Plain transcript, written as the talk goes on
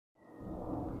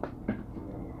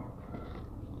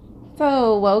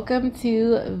So, welcome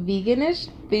to Veganish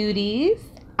Foodies.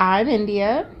 I'm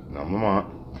India. I'm Lamont.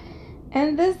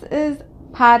 And this is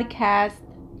podcast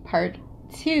part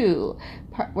 2.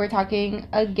 We're talking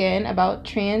again about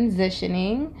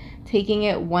transitioning, taking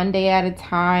it one day at a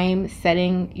time,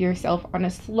 setting yourself on a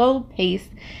slow pace,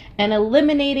 and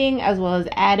eliminating as well as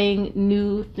adding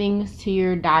new things to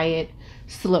your diet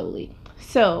slowly.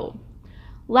 So,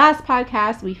 last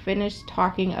podcast we finished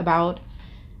talking about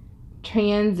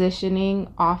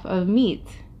transitioning off of meat.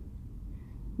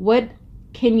 What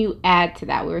can you add to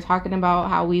that? We were talking about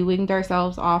how we weaned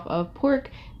ourselves off of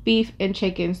pork, beef, and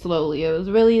chicken slowly. It was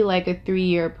really like a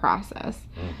 3-year process.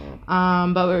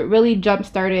 But what really jump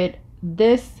started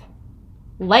this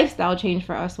lifestyle change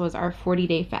for us was our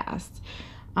 40-day fast.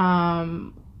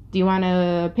 Do you want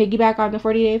to piggyback on the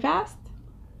 40-day fast?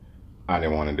 I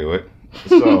didn't want to do it.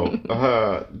 So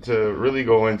to really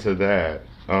go into that,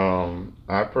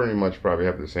 I pretty much probably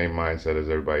have the same mindset as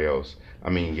everybody else. I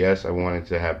mean, yes, I wanted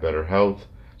to have better health.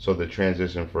 So the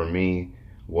transition for me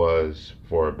was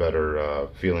for a better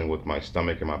feeling with my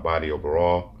stomach and my body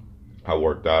overall. I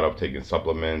worked out. I've taken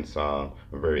supplements. I'm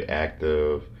very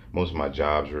active. Most of my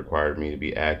jobs required me to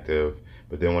be active.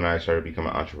 But then when I started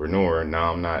becoming an entrepreneur,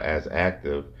 now I'm not as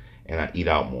active and I eat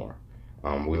out more.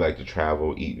 We like to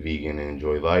travel, eat vegan, and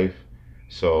enjoy life.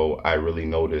 So I really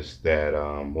noticed that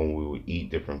when we would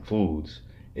eat different foods,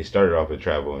 it started off with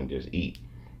travel and just eat.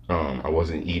 I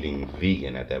wasn't eating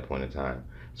vegan at that point in time.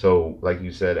 So like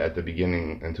you said at the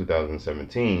beginning in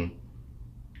 2017,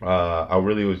 I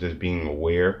really was just being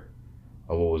aware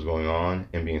of what was going on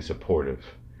and being supportive,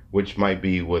 which might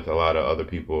be what a lot of other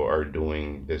people are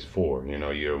doing this for. You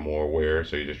know, you're more aware,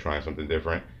 so you're just trying something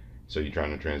different. So you're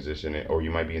trying to transition it, or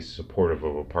you might be supportive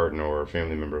of a partner or a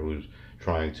family member who's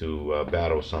trying to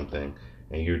battle something,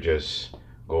 and you're just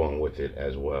going with it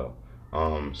as well.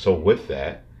 So with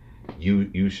that,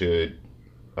 you should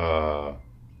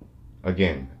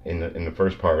again in the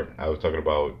first part I was talking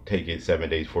about take it 7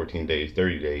 days, 14 days,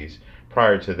 30 days.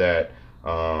 Prior to that,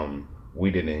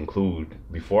 we didn't include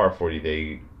before our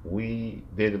 40-day. We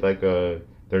did like a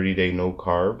 30-day no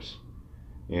carbs.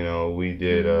 You know, we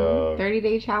did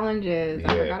 30-day challenges.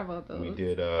 Yeah, I forgot about those. We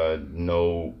did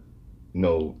no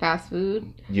fast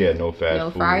food. Yeah, no fast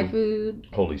no food. No fried food.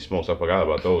 Holy smokes, I forgot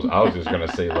about those. I was just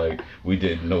gonna say like we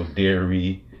did no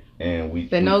dairy and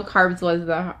no carbs was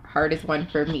the hardest one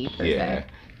for me per se.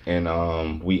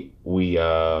 And we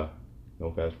no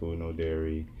fast food, no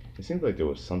dairy. It seems like there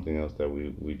was something else that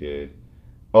we did.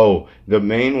 Oh, the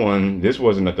main one, this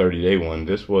wasn't a 30-day one.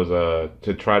 This was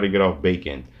to try to get off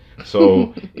bacon.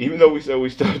 So even though we said we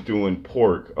stopped doing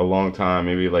pork a long time,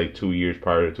 maybe like 2 years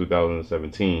prior to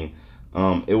 2017,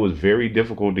 it was very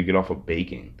difficult to get off of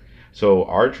bacon. So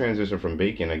our transition from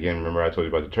bacon, again, remember I told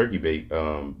you about the turkey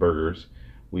burgers,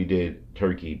 we did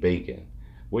turkey bacon,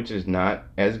 which is not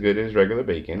as good as regular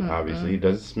bacon. Obviously, it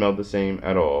doesn't smell the same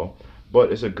at all,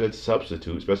 but it's a good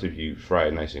substitute, especially if you fry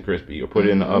it nice and crispy or put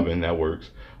it in the oven. That works.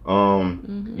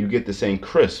 You get the same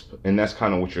crisp, and that's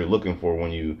kind of what you're looking for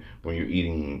when you're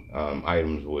eating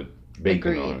items with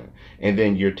bacon on it. And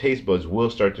then your taste buds will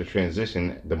start to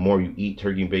transition the more you eat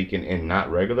turkey bacon and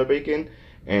not regular bacon.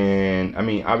 And I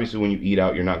mean, obviously when you eat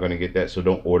out, you're not going to get that, so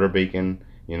don't order bacon,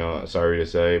 you know, sorry to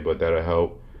say, but that'll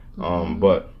help.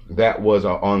 But that was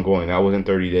ongoing. That wasn't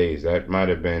 30 days. That might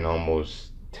have been almost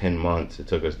 10 months it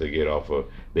took us to get off of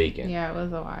bacon. Yeah, it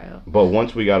was a while. But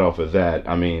once we got off of that,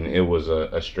 I mean, it was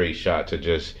a straight shot to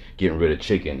just getting rid of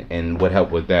chicken. And what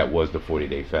helped with that was the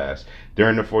 40-day fast.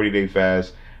 During the 40-day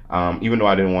fast, even though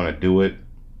I didn't want to do it,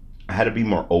 I had to be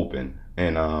more open.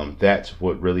 And that's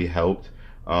what really helped.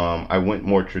 I went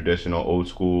more traditional, old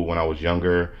school when I was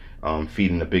younger,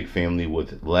 feeding the big family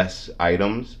with less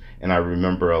items. And I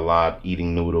remember a lot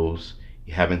eating noodles,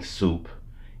 having soup,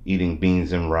 eating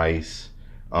beans and rice.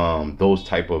 Those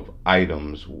type of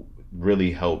items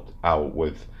really helped out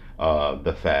with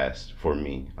the fast for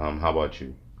me. How about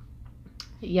you?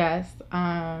 Yes,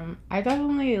 I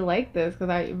definitely like this because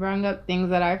I brought up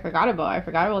things that I forgot about. I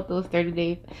forgot about those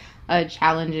 30-day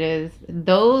challenges.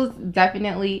 Those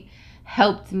definitely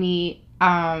helped me.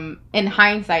 In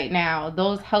hindsight now,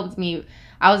 those helped me.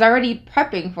 I was already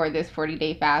prepping for this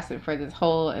 40-day fast and for this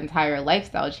whole entire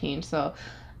lifestyle change. So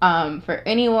for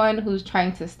anyone who's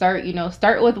trying to start,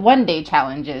 start with 1-day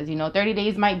challenges. 30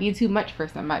 days might be too much for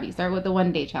somebody. Start with the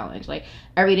 1-day challenge. Like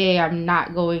every day I'm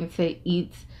not going to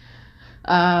eat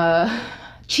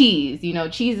cheese.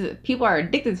 Cheese, people are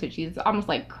addicted to cheese. It's almost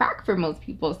like crack for most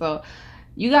people. So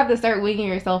you have to start weaning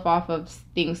yourself off of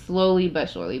things slowly but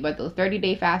surely. But those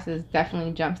 30-day fasts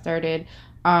definitely jump started.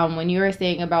 When you were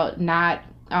saying about not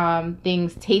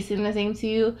things tasting the same to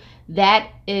you,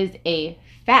 that is a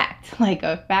fact, like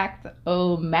a fact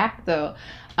o macto.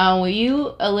 When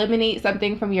you eliminate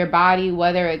something from your body,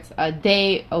 whether it's a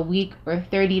day, a week, or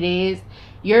 30 days,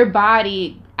 your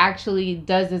body actually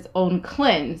does its own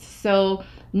cleanse. So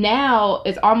now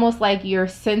it's almost like your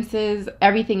senses,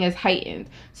 everything is heightened.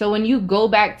 So when you go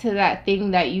back to that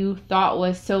thing that you thought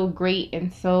was so great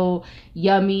and so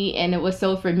yummy and it was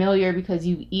so familiar because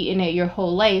you've eaten it your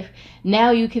whole life,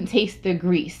 now you can taste the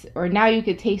grease, or now you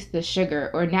could taste the sugar,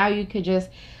 or now you could just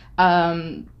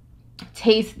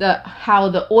taste how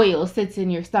the oil sits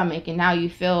in your stomach, and now you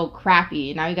feel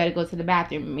crappy. Now you got to go to the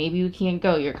bathroom. Maybe you can't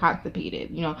go. You're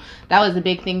constipated. That was a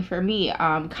big thing for me.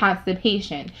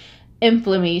 Constipation,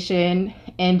 inflammation,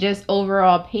 and just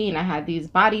overall pain. I had these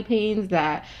body pains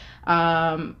that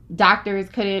doctors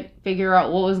couldn't figure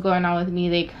out what was going on with me.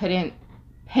 They couldn't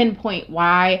pinpoint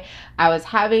why I was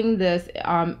having this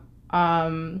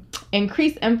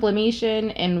increased inflammation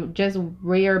in just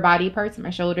rare body parts, my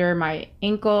shoulder, my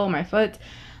ankle, my foot,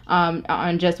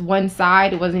 on just one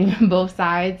side. It wasn't even both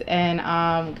sides. And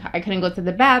I couldn't go to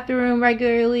the bathroom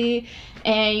regularly.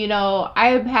 And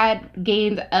I've had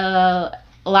gained a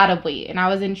lot of weight, and I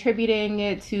was attributing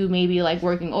it to maybe like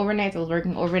working overnights. I was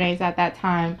working overnights at that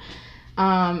time.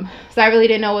 So I really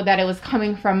didn't know that it was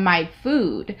coming from my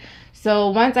food. So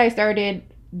once I started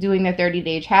doing the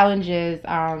 30-day challenges,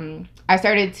 I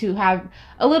started to have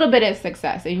a little bit of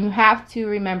success. And you have to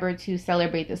remember to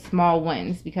celebrate the small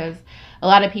wins, because a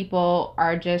lot of people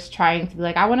are just trying to be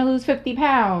like, I want to lose 50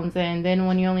 pounds. And then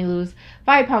when you only lose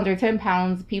 5 pounds or 10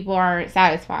 pounds, people aren't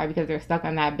satisfied because they're stuck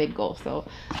on that big goal. So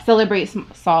celebrate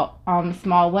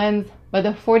small wins. But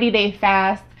the 40-day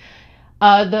fast,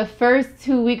 the first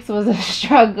 2 weeks was a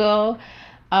struggle.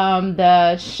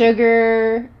 The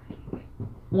sugar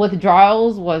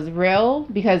withdrawals was real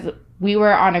because we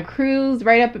were on a cruise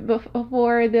right up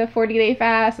before the 40-day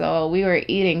fast. So we were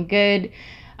eating good,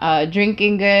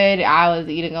 drinking good. I was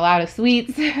eating a lot of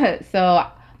sweets. So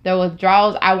the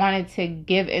withdrawals, I wanted to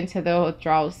give into the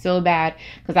withdrawals so bad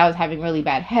because I was having really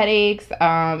bad headaches.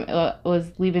 It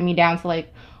was leaving me down to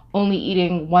like only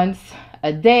eating once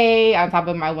a day on top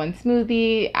of my one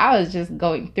smoothie. I was just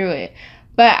going through it.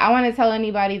 But I want to tell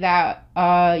anybody that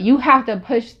you have to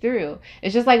push through.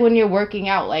 It's just like when you're working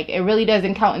out. Like, it really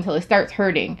doesn't count until it starts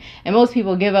hurting. And most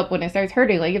people give up when it starts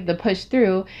hurting. Like, you have to push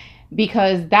through,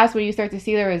 because that's when you start to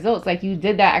see the results. Like, you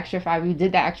did that extra 5, you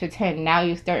did that extra 10. Now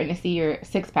you're starting to see your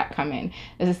 6-pack come in.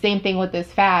 It's the same thing with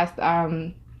this fast.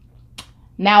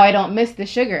 Now I don't miss the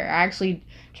sugar. I actually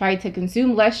try to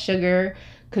consume less sugar,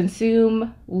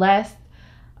 consume less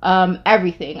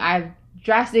everything. I've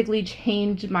drastically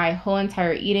changed my whole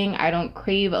entire eating. I don't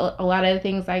crave a lot of the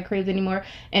things I crave anymore.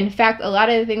 In fact, a lot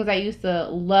of the things I used to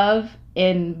love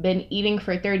and been eating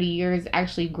for 30 years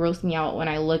actually gross me out when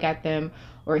I look at them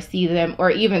or see them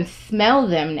or even smell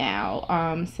them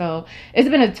now. So it's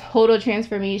been a total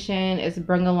transformation. It's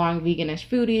bring along Veganish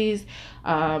Foodies.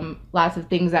 Lots of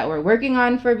things that we're working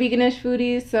on for Veganish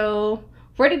Foodies. So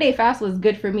 40-day fast was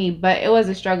good for me, but it was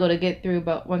a struggle to get through.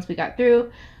 But once we got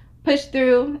through, pushed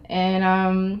through,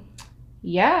 and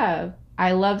yeah,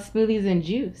 I love smoothies and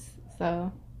juice.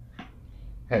 So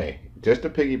hey, just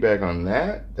to piggyback on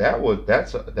that, that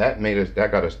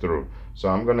got us through. So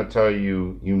I'm gonna tell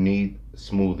you, you need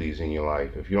smoothies in your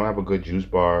life. If you don't have a good juice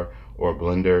bar or a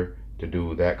blender to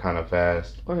do that kind of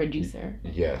fast, or a juicer,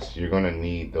 yes, you're gonna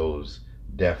need those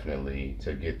definitely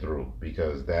to get through,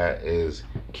 because that is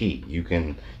key. You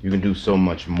can do so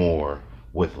much more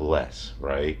with less,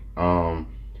 right?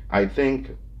 I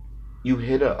think you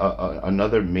hit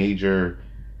another major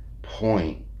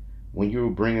point when you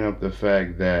were bringing up the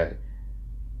fact that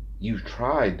you've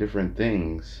tried different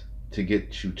things to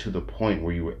get you to the point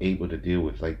where you were able to deal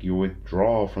with, like, your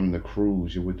withdrawal from the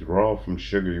cruise, your withdrawal from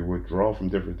sugar, your withdrawal from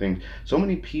different things. So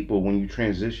many people, when you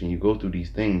transition, you go through these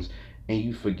things and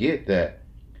you forget that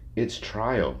it's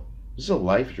trial. This is a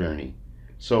life journey.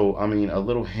 So, I mean, a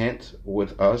little hint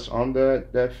with us on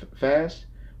that fast,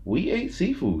 we ate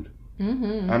seafood.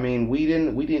 Mm-hmm. I mean, we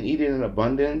didn't eat it in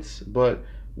abundance, but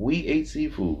we ate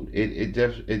seafood. It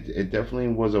definitely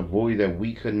was a void that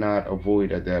we could not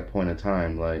avoid at that point in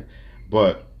time. Like,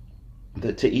 but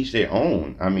to each their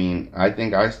own. I mean, I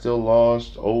think I still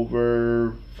lost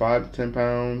over 5 to 10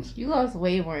 pounds. You lost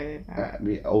way more than that. I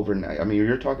mean, overnight. I mean,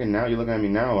 you're talking now. You're looking at me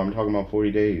now. I'm talking about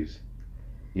 40 days.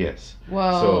 Yes.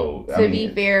 Well, to be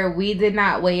fair, we did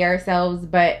not weigh ourselves,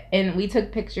 and we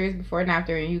took pictures before and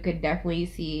after, and you could definitely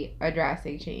see a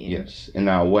drastic change. Yes. And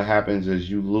now what happens is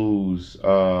you lose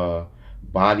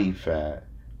body fat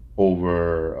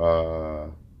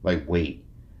over like weight.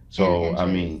 In So I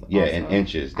inches mean, yeah, in also.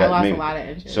 inches. I That lost a made lot of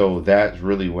inches. so that's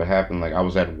really what happened. Like I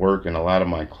was at work, and a lot of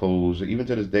my clothes, even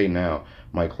to this day now,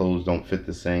 my clothes don't fit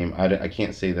the same. I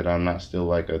can't say that I'm not still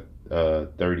like a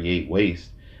 38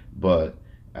 waist, but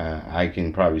I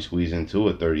can probably squeeze into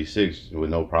a 36 with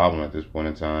no problem at this point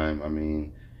in time. I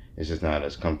mean, it's just not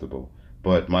as comfortable.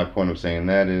 But my point of saying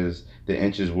that is the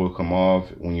inches will come off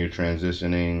when you're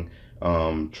transitioning.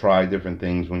 Try different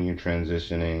things when you're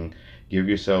transitioning. Give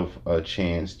yourself a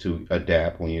chance to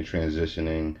adapt when you're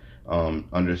transitioning.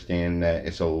 Understand that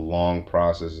it's a long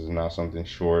process. It's not something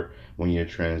short when you're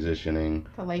transitioning.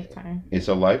 It's a lifetime. It's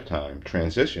a lifetime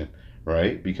transition,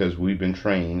 right? Because we've been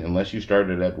trained, unless you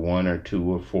started at 1 or 2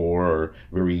 or 4 or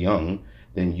very young,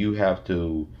 then you have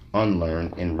to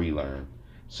unlearn and relearn.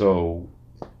 So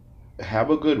have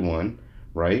a good one,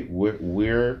 right?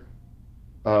 We're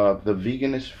the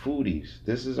Veganish Foodies.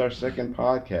 This is our second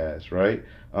podcast, right?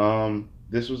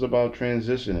 This was about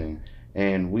transitioning,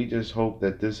 and we just hope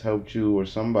that this helped you or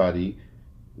somebody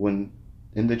when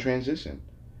in the transition,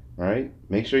 right?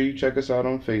 Make sure you check us out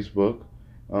on Facebook,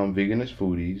 Veganish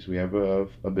Foodies. We have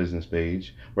a business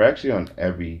page. We're actually on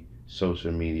every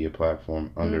social media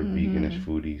platform under Veganish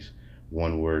Mm-hmm. Foodies,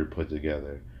 one word put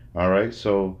together. All right,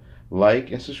 so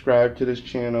like and subscribe to this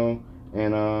channel,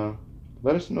 and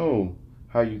let us know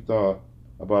how you thought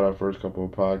about our first couple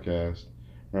of podcasts.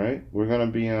 All right, we're gonna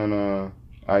be on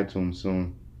iTunes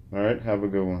soon. All right, have a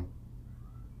good one.